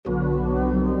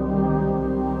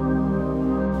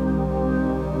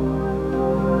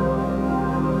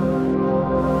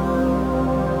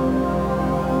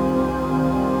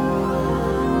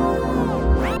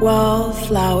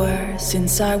Wallflower,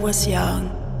 since I was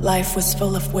young, life was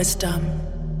full of wisdom.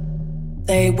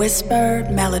 They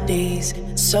whispered melodies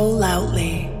so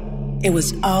loudly, it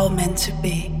was all meant to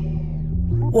be.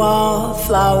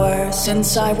 Wallflower,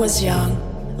 since I was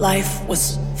young, life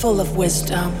was full of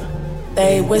wisdom.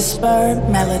 They whispered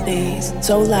melodies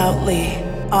so loudly,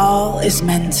 all is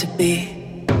meant to be.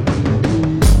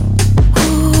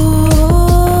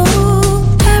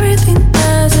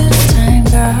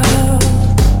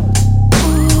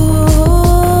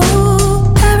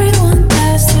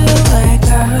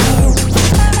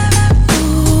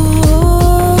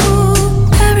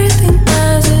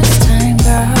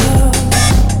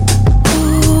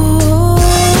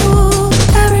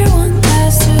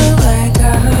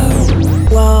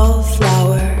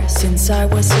 I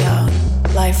was young,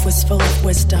 life was full of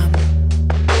wisdom.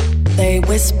 They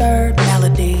whispered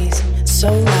melodies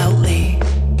so loudly,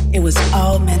 it was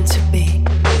all meant to be.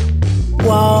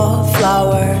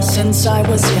 Wallflower, since I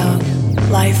was young,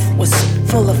 life was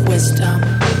full of wisdom.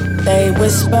 They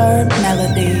whispered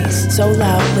melodies so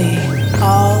loudly,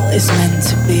 all is meant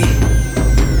to be.